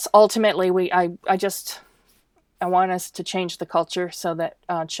 And yes, ultimately, I want us to change the culture so that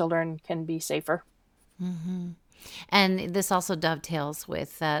children can be safer. Mm-hmm. And this also dovetails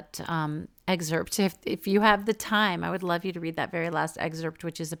with that excerpt. If you have the time, I would love you to read that very last excerpt,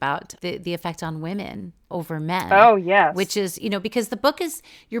 which is about the effect on women over men. Oh, yes. Which is, because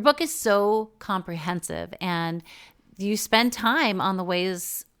your book is so comprehensive, and you spend time on the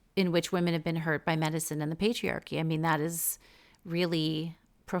ways in which women have been hurt by medicine and the patriarchy. I mean, that is really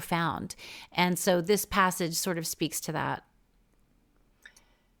profound. And so this passage sort of speaks to that.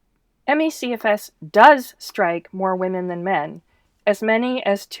 ME/CFS does strike more women than men, as many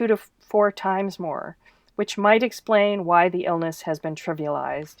as 2 to 4 times more, which might explain why the illness has been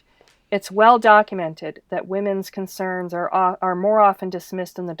trivialized. It's well documented that women's concerns are more often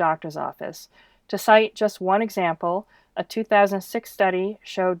dismissed in the doctor's office. To cite just one example, a 2006 study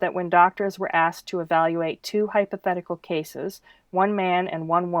showed that when doctors were asked to evaluate 2 hypothetical cases, one man and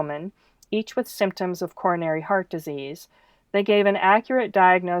one woman, each with symptoms of coronary heart disease, they gave an accurate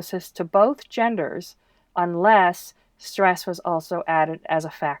diagnosis to both genders unless stress was also added as a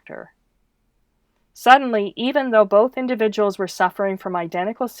factor. Suddenly, even though both individuals were suffering from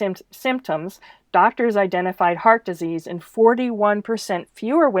identical symptoms, doctors identified heart disease in 41%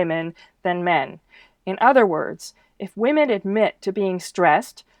 fewer women than men. In other words, if women admit to being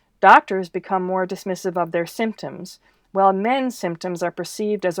stressed, doctors become more dismissive of their symptoms, while men's symptoms are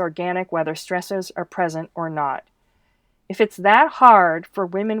perceived as organic whether stressors are present or not. If it's that hard for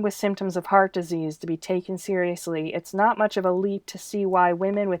women with symptoms of heart disease to be taken seriously, it's not much of a leap to see why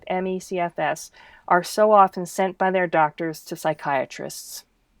women with ME/CFS are so often sent by their doctors to psychiatrists.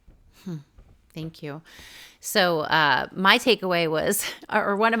 Thank you. So my takeaway was,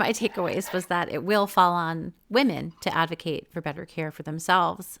 or one of my takeaways was that it will fall on women to advocate for better care for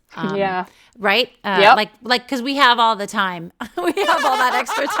themselves. Yeah. Right? Yep. Like, because we have all the time. We have all that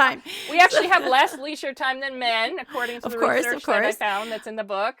extra time. We actually have less leisure time than men, according to the research that I found that's in the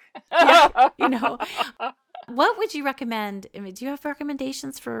book. Yeah, What would you recommend? I mean, do you have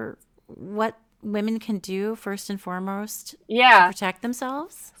recommendations for what women can do first and foremost to protect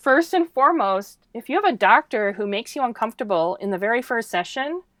themselves? First and foremost, if you have a doctor who makes you uncomfortable in the very first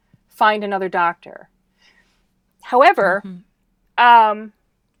session, find another doctor. However,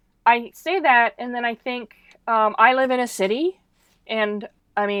 I say that, and then I think I live in a city, and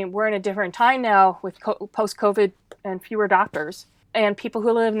I mean, we're in a different time now with post-COVID and fewer doctors, and people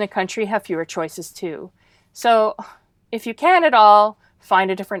who live in the country have fewer choices too. So if you can at all, find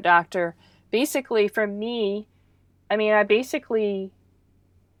a different doctor. Basically, for me, I mean, I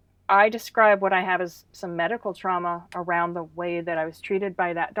describe what I have as some medical trauma around the way that I was treated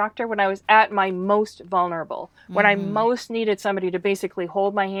by that doctor when I was at my most vulnerable, when I most needed somebody to basically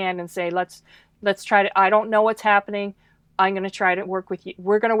hold my hand and say, let's try to, I don't know what's happening. I'm going to try to work with you.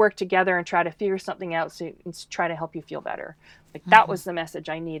 We're going to work together and try to figure something out and try to help you feel better. Like that was the message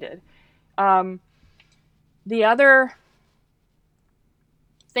I needed. The other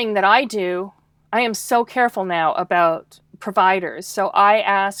thing that I do, I am so careful now about providers. So I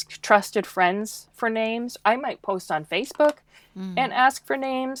ask trusted friends for names. I might post on Facebook and ask for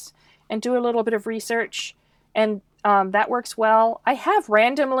names and do a little bit of research. And that works well. I have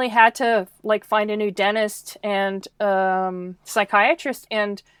randomly had to find a new dentist and psychiatrist,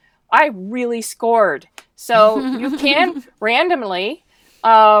 and I really scored. So you can randomly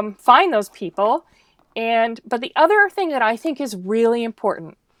find those people. But the other thing that I think is really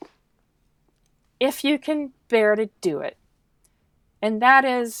important, if you can bear to do it, and that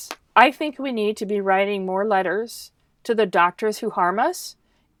is, I think we need to be writing more letters to the doctors who harm us,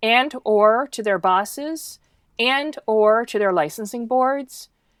 and or to their bosses, and or to their licensing boards,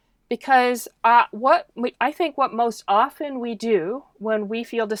 because I think what most often we do when we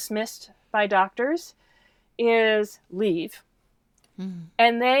feel dismissed by doctors is leave,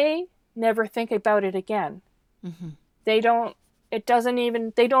 and they never think about it again. They don't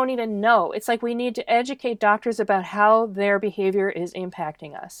even know. It's like we need to educate doctors about how their behavior is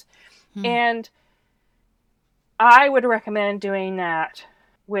impacting us. And I would recommend doing that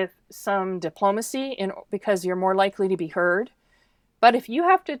with some diplomacy because you're more likely to be heard. But if you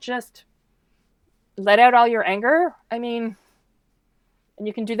have to just let out all your anger, I mean, and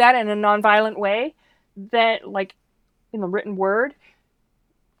you can do that in a nonviolent way, that like in the written word,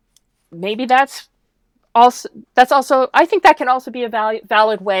 maybe that's also I think that can also be a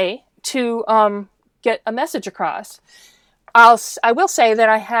valid way to get a message across. I will say that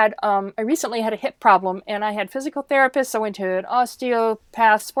I recently had a hip problem, and I had physical therapists. I went to an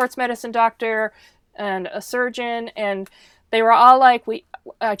osteopath, sports medicine doctor, and a surgeon, and they were all like,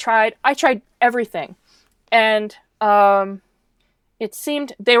 I tried everything, and it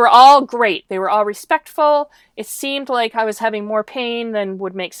seemed they were all great. They were all respectful. It seemed like I was having more pain than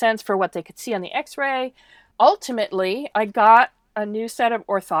would make sense for what they could see on the X-ray. Ultimately, I got a new set of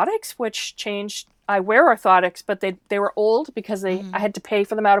orthotics, which changed. I wear orthotics, but they were old because I had to pay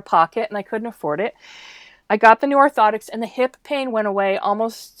for them out of pocket, and I couldn't afford it. I got the new orthotics, and the hip pain went away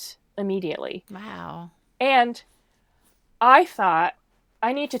almost immediately. Wow. And I thought,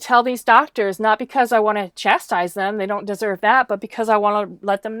 I need to tell these doctors, not because I want to chastise them, they don't deserve that, but because I want to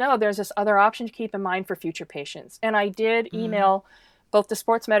let them know there's this other option to keep in mind for future patients. And I did email both the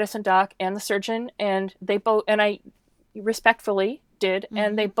sports medicine doc and the surgeon, and I respectfully did,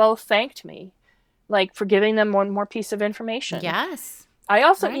 and they both thanked me, like, for giving them one more piece of information. Yes. I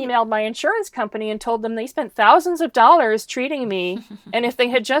also emailed my insurance company and told them they spent thousands of dollars treating me, and if they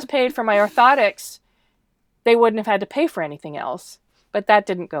had just paid for my orthotics, they wouldn't have had to pay for anything else. But that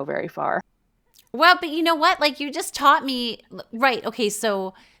didn't go very far. Well, but you know what? Like, you just taught me, right? Okay,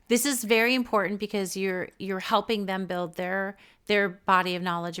 so this is very important because you're helping them build their body of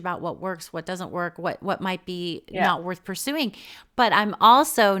knowledge about what works, what doesn't work, what might be not worth pursuing. But I'm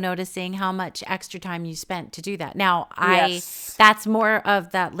also noticing how much extra time you spent to do that. Now, that's more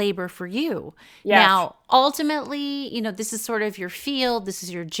of that labor for you. Yes. Now, ultimately, this is sort of your field. This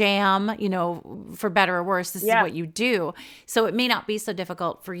is your jam, for better or worse, this is what you do. So it may not be so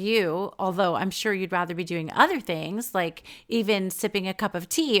difficult for you, although I'm sure you'd rather be doing other things, like even sipping a cup of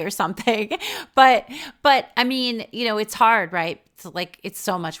tea or something. But I mean, it's hard, right? It's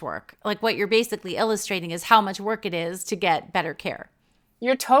so much work. Like, what you're basically illustrating is how much work it is to get better care.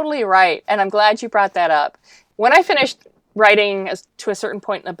 You're totally right. And I'm glad you brought that up. When I finished writing to a certain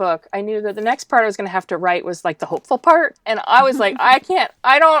point in the book, I knew that the next part I was going to have to write was like the hopeful part. And I was like, I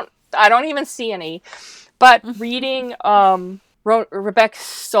don't even see any. But reading Rebecca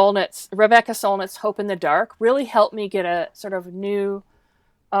Solnit's Hope in the Dark really helped me get a sort of new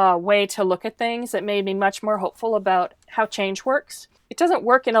way to look at things that made me much more hopeful about how change works. It doesn't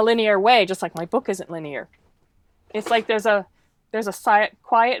work in a linear way, just like my book isn't linear. It's like there's a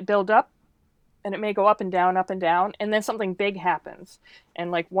quiet build up, and it may go up and down, and then something big happens.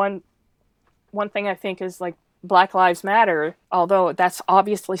 And like one thing I think is like Black Lives Matter, although that's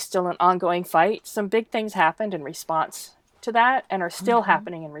obviously still an ongoing fight, some big things happened in response to that and are still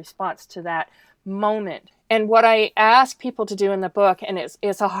happening in response to that moment. And what I ask people to do in the book, and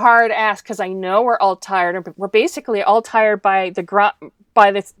it's a hard ask because I know we're all tired. We're basically all tired by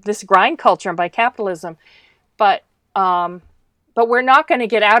this grind culture and by capitalism. But we're not going to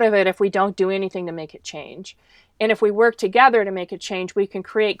get out of it if we don't do anything to make it change. And if we work together to make it change, we can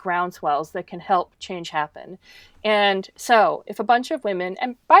create groundswells that can help change happen. And so if a bunch of women,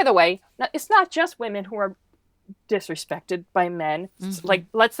 and by the way, it's not just women who are disrespected by men. Like,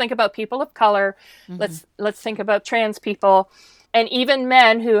 let's think about people of color. Let's think about trans people, and even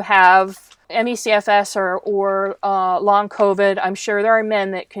men who have ME/CFS or long COVID. I'm sure there are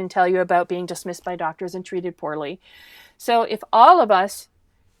men that can tell you about being dismissed by doctors and treated poorly. So if all of us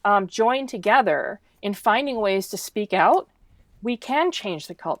join together in finding ways to speak out, we can change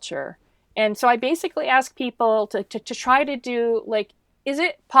the culture. And so I basically ask people to try to do, like, is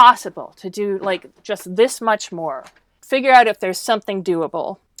it possible to do like just this much more? Figure out if there's something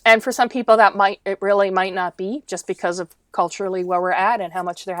doable. And for some people it really might not be, just because of culturally where we're at and how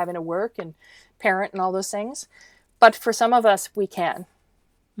much they're having to work and parent and all those things. But for some of us, we can.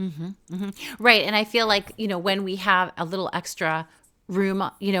 Right. And I feel like, when we have a little extra room,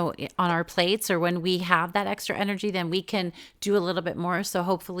 on our plates, or when we have that extra energy, then we can do a little bit more. So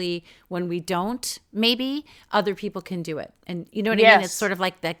hopefully when we don't, maybe other people can do it. And you know what I mean? It's sort of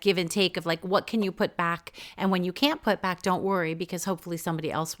like that give and take of like, what can you put back? And when you can't put back, don't worry, because hopefully somebody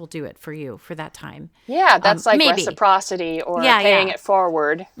else will do it for you for that time. Yeah, that's like maybe reciprocity or paying it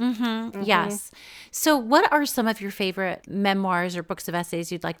forward. Yes. So what are some of your favorite memoirs or books of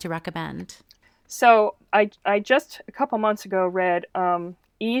essays you'd like to recommend? So I just a couple months ago read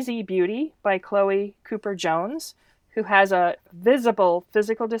Easy Beauty by Chloe Cooper Jones, who has a visible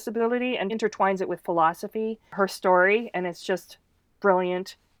physical disability and intertwines it with philosophy. Her story, and it's just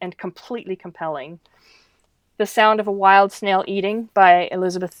brilliant and completely compelling. The Sound of a Wild Snail Eating by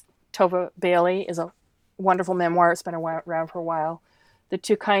Elizabeth Tova Bailey is a wonderful memoir. It's been around for a while. The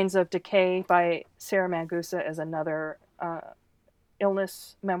Two Kinds of Decay by Sarah Mangusa is another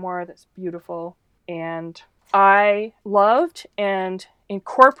illness memoir that's beautiful. And I loved and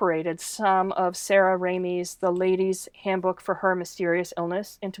incorporated some of Sarah Ramey's The Lady's Handbook for Her Mysterious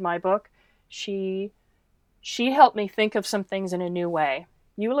Illness into my book. She helped me think of some things in a new way.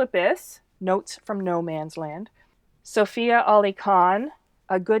 Eulabis, Notes from No Man's Land. Sophia Ali Khan,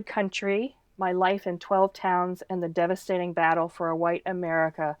 A Good Country, My Life in 12 Towns and the Devastating Battle for a White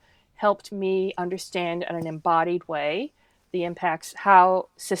America, helped me understand in an embodied way the impacts, how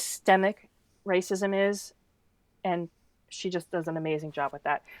systemic racism is, and she just does an amazing job with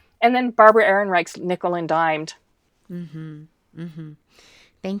that. And then Barbara Ehrenreich's Nickel and Dimed. Mm-hmm. Mm-hmm.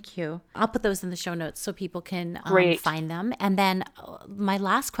 Thank you. I'll put those in the show notes so people can find them. And then my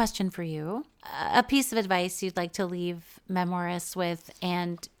last question for you, a piece of advice you'd like to leave memoirists with,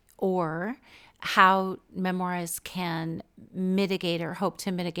 and or how memoirists can mitigate or hope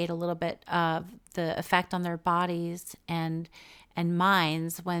to mitigate a little bit of the effect on their bodies and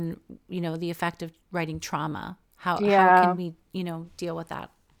minds when, the effect of writing trauma. How can we, deal with that?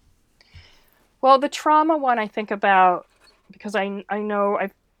 Well, the trauma one I think about, because I know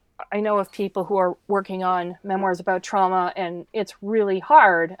of people who are working on memoirs about trauma, and it's really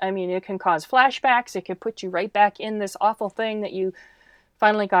hard. I mean, it can cause flashbacks. It can put you right back in this awful thing that you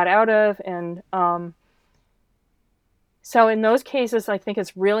finally got out of. And so in those cases, I think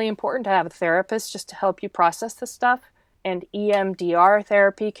it's really important to have a therapist just to help you process this stuff. And EMDR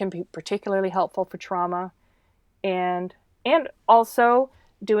therapy can be particularly helpful for trauma. And also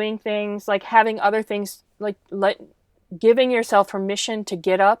doing things like having other things, like giving yourself permission to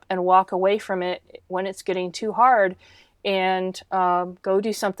get up and walk away from it when it's getting too hard, and go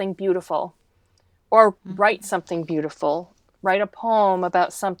do something beautiful, or write something beautiful. Write a poem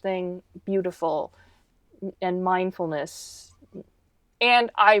about something beautiful, and mindfulness. And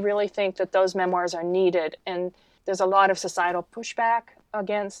I really think that those memoirs are needed. And there's a lot of societal pushback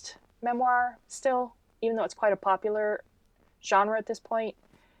against memoir still, even though it's quite a popular genre at this point,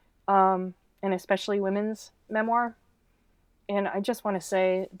 and especially women's memoir. And I just want to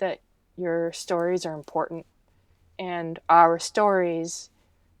say that your stories are important. And our stories,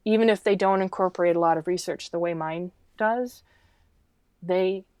 even if they don't incorporate a lot of research the way mine does,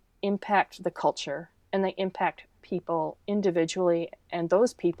 they impact the culture, and they impact people individually, and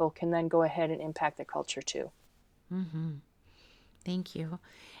those people can then go ahead and impact the culture too. Mm-hmm. Thank you.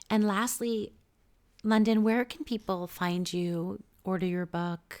 And lastly, Lunden, where can people find you, order your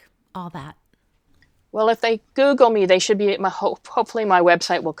book, all that? Well, if they Google me, they should be hopefully my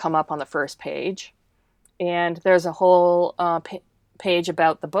website will come up on the first page. And there's a whole page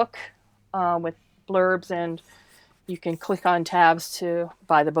about the book with blurbs, and you can click on tabs to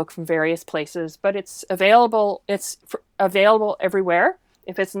buy the book from various places. But it's available. It's available everywhere.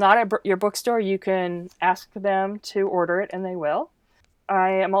 If it's not at your bookstore, you can ask them to order it, and they will.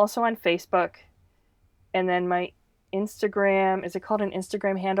 I am also on Facebook. And then my Instagram, is it called an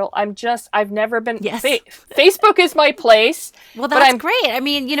Instagram handle? I've never been, yes. Facebook is my place. Well, that's great. I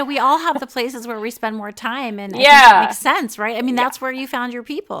mean, we all have the places where we spend more time, and I think that makes sense, right? I mean, that's where you found your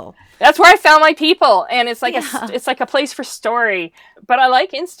people. That's where I found my people. And it's like, it's like a place for story, but I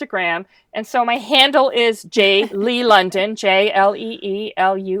like Instagram. And so my handle is J Lee Lunden,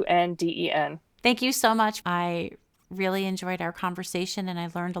 JLEELUNDEN. Thank you so much. I really enjoyed our conversation, and I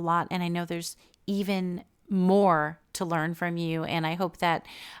learned a lot, and I know there's even more to learn from you, and I hope that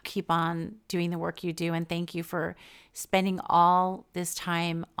keep on doing the work you do, and thank you for spending all this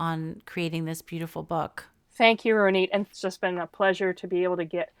time on creating this beautiful book. Thank you, Ronit, and it's just been a pleasure to be able to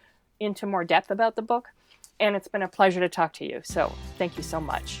get into more depth about the book, and it's been a pleasure to talk to you, so thank you so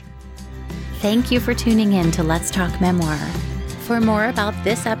much. Thank you for tuning in to Let's Talk Memoir. For more about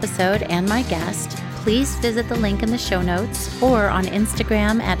this episode and my guest, please visit the link in the show notes or on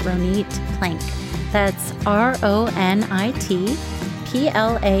Instagram at Ronit Plank. That's RONITPLANK.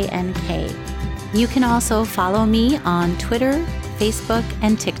 You can also follow me on Twitter, Facebook,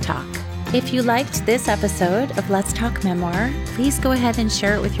 and TikTok. If you liked this episode of Let's Talk Memoir, please go ahead and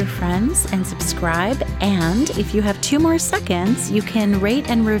share it with your friends and subscribe. And if you have 2 more seconds, you can rate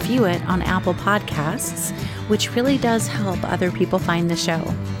and review it on Apple Podcasts, which really does help other people find the show.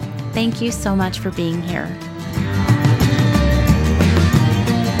 Thank you so much for being here.